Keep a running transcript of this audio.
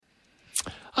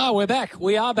Oh, we're back.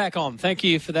 We are back on. Thank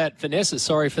you for that, Vanessa.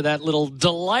 Sorry for that little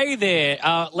delay there.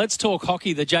 Let's talk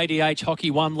hockey. The JDH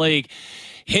Hockey 1 League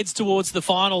heads towards the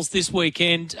finals this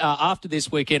weekend. After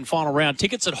this weekend, final round.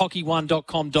 Tickets at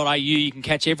hockey1.com.au. You can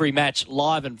catch every match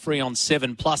live and free on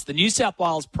 7+. The New South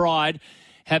Wales Pride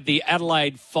have the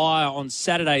Adelaide Fire on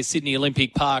Saturday, Sydney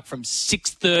Olympic Park from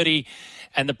 6:30.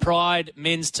 And the Pride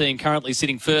men's team currently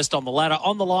sitting first on the ladder.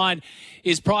 On the line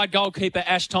is Pride goalkeeper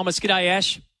Ash Thomas. G'day,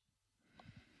 Ash.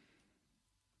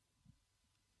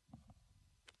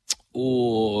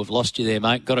 Oh, I've lost you there,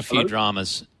 mate. Got a few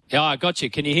dramas. Yeah, I got you.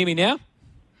 Can you hear me now?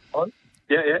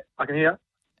 Yeah, I can hear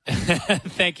you.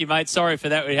 Thank you, mate. Sorry for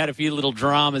that. We had a few little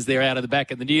dramas there out of the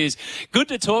back of the news. Good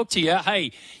to talk to you.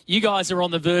 Hey, you guys are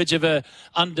on the verge of a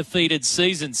undefeated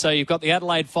season. So you've got the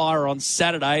Adelaide Fire on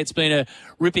Saturday. It's been a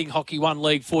ripping Hockey 1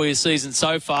 League for your season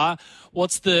so far.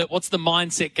 What's the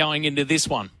mindset going into this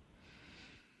one?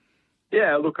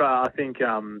 Yeah, look, I think, it's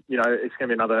going to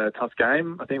be another tough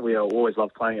game. I think we always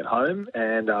love playing at home,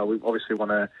 and we obviously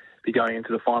want to be going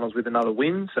into the finals with another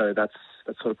win, so that's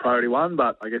sort of priority one.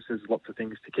 But I guess there's lots of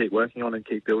things to keep working on and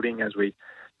keep building as we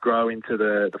grow into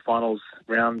the finals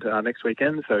round next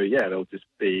weekend. So, yeah, there'll just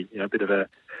be a bit of a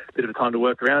time to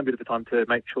work around, a bit of a time to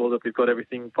make sure that we've got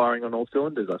everything firing on all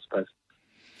cylinders, I suppose.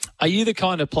 Are you the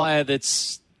kind of player that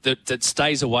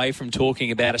stays away from talking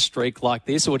about a streak like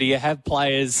this, or do you have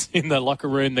players in the locker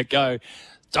room that go,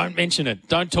 don't mention it,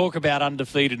 don't talk about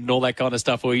undefeated and all that kind of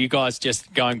stuff, or are you guys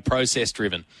just going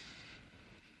process-driven?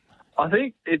 I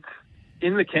think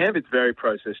in the camp, it's very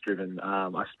process-driven.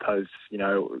 I suppose,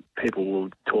 people will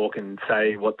talk and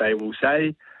say what they will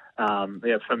say.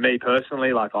 For me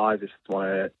personally, I just want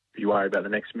to be worried about the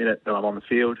next minute that I'm on the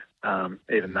field.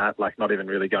 Even that, not even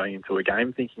really going into a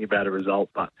game thinking about a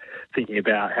result, but thinking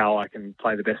about how I can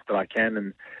play the best that I can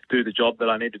and do the job that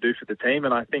I need to do for the team.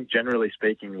 And I think generally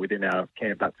speaking within our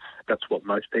camp, that's what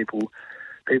most people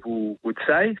would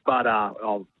say. But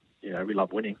we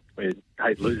love winning. We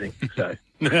hate losing. So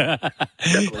I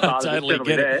totally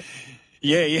get it.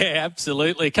 Yeah,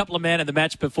 absolutely. A couple of man of the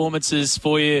match performances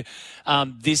for you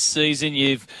this season.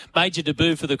 You've made your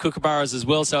debut for the Kookaburras as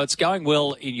well, so it's going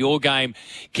well in your game.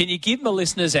 Can you give my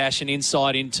listeners, Ash, an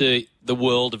insight into the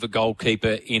world of a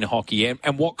goalkeeper in hockey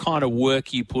and what kind of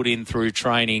work you put in through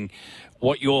training,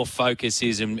 what your focus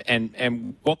is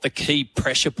and what the key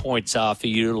pressure points are for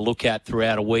you to look at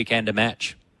throughout a week and a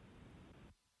match?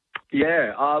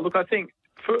 Yeah, look, I think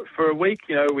for a week,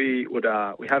 we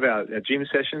have our gym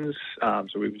sessions.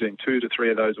 So we were doing 2 to 3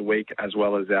 of those a week, as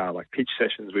well as our pitch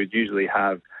sessions. We'd usually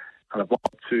have kind of 1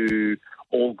 or 2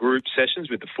 all group sessions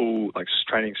with the full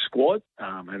training squad.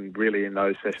 And really in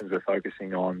those sessions, we're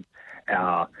focusing on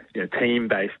our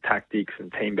team-based tactics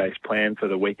and team-based plan for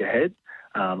the week ahead.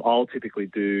 I'll typically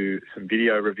do some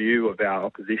video review of our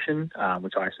opposition,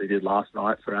 which I actually did last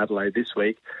night for Adelaide this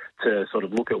week, to sort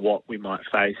of look at what we might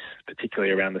face,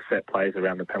 particularly around the set plays,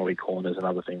 around the penalty corners and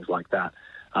other things like that.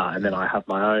 And then I have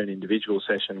my own individual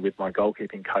session with my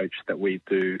goalkeeping coach that we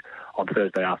do on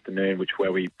Thursday afternoon,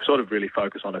 where we sort of really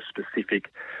focus on a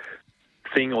specific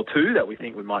thing or two that we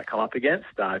think we might come up against,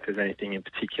 if there's anything in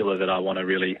particular that I want to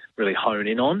really, really hone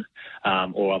in on,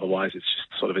 or otherwise it's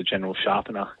just sort of a general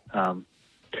sharpener,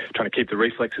 trying to keep the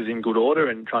reflexes in good order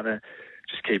and trying to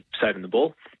just keep saving the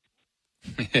ball.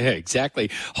 Yeah, exactly.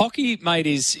 Hockey, mate,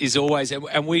 is always,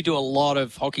 and we do a lot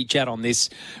of hockey chat on this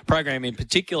program in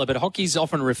particular, but hockey is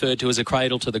often referred to as a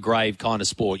cradle to the grave kind of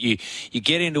sport. You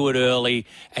get into it early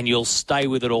and you'll stay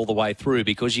with it all the way through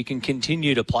because you can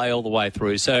continue to play all the way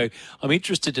through. So I'm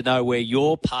interested to know where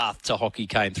your path to hockey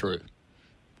came through.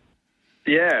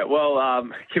 Yeah, well,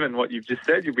 given what you've just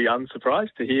said, you'll be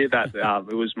unsurprised to hear that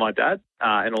it was my dad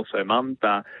and also mum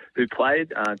who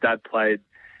played. Dad played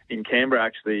in Canberra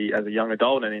actually as a young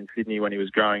adult and in Sydney when he was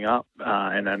growing up.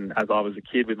 And then as I was a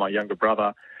kid with my younger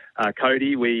brother,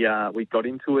 Cody, we got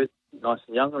into it nice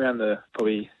and young, around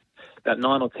probably about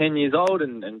 9 or 10 years old,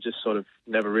 and just sort of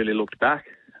never really looked back.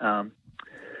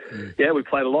 Yeah, we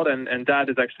played a lot, and Dad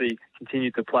has actually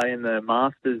continued to play in the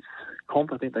Masters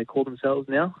comp, I think they call themselves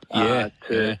now. Even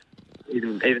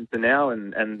to now,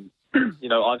 and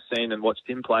I've seen and watched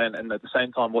him play, and at the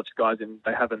same time watched guys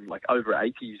they have in over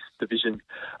 80s division,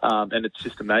 and it's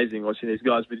just amazing watching these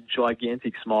guys with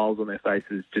gigantic smiles on their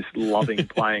faces, just loving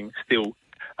playing still.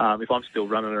 If I'm still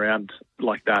running around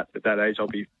like that at that age, I'll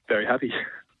be very happy.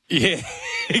 Yeah,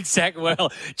 exactly.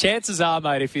 Well, chances are,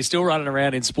 mate, if you're still running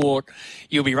around in sport,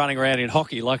 you'll be running around in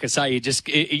hockey. Like I say,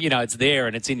 it's there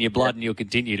and it's in your blood, and you'll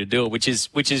continue to do it, which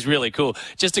is really cool.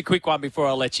 Just a quick one before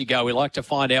I let you go. We like to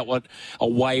find out what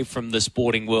away from the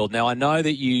sporting world. Now, I know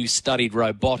that you studied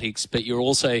robotics, but you're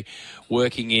also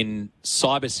working in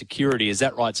cybersecurity. Is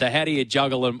that right? So how do you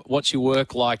juggle, and what's your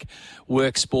work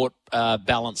sport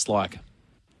balance like?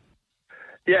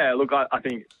 Yeah, look, I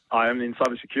think I am in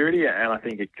cybersecurity, and I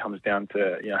think it comes down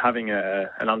to having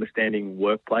an understanding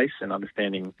workplace and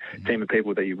understanding team of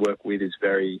people that you work with is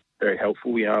very, very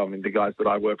helpful. The guys that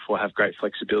I work for have great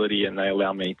flexibility, and they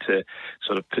allow me to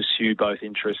sort of pursue both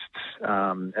interests,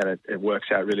 and it works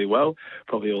out really well.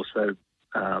 Probably also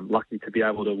lucky to be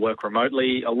able to work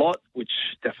remotely a lot, which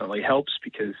definitely helps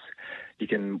because you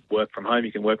can work from home,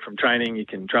 you can work from training, you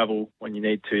can travel when you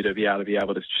need to be able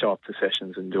to show up to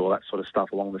sessions and do all that sort of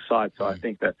stuff along the side. So I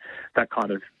think that kind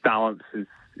of balance is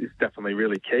definitely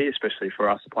really key, especially for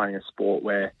us playing a sport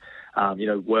where,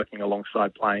 working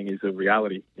alongside playing is a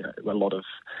reality. A lot of,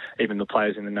 even the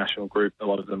players in the national group, a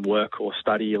lot of them work or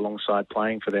study alongside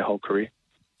playing for their whole career.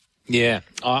 Yeah,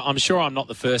 I'm sure I'm not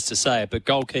the first to say it, but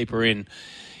goalkeeper in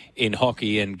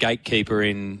hockey and gatekeeper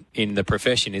in the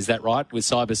profession, is that right, with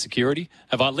cybersecurity?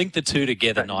 Have I linked the two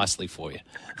together nicely for you?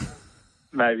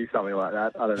 Maybe something like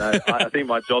that. I don't know. I think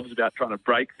my job's about trying to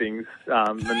break things,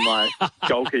 and my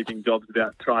goalkeeping job's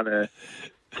about trying to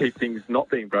keep things not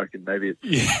being broken. Maybe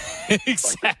it's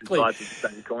exactly. Like the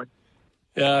same coin.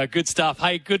 Good stuff.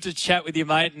 Hey, good to chat with you,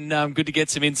 mate, and good to get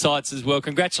some insights as well.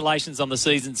 Congratulations on the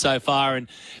season so far, and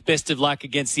best of luck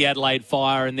against the Adelaide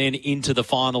Fire and then into the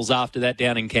finals after that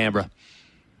down in Canberra.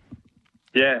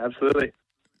 Yeah, absolutely.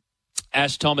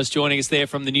 Ash Thomas joining us there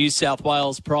from the New South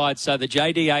Wales Pride. So the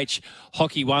JDH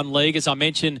Hockey One League, as I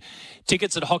mentioned,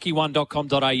 tickets at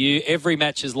hockey1.com.au. Every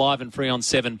match is live and free on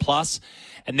 7+.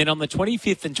 And then on the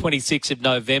 25th and 26th of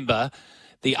November,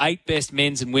 the 8 best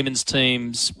men's and women's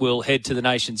teams will head to the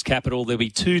nation's capital. There'll be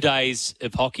 2 days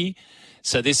of hockey.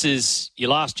 So this is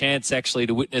your last chance, actually,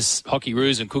 to witness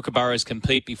Hockeyroos and Kookaburras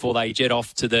compete before they jet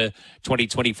off to the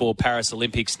 2024 Paris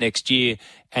Olympics next year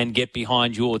and get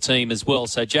behind your team as well.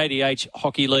 So JDH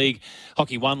Hockey League,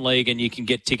 Hockey One League, and you can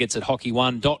get tickets at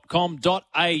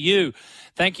hockey1.com.au.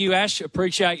 Thank you, Ash.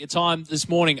 Appreciate your time this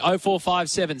morning.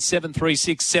 0457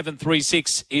 736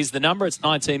 736 is the number. It's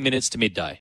 19 minutes to midday.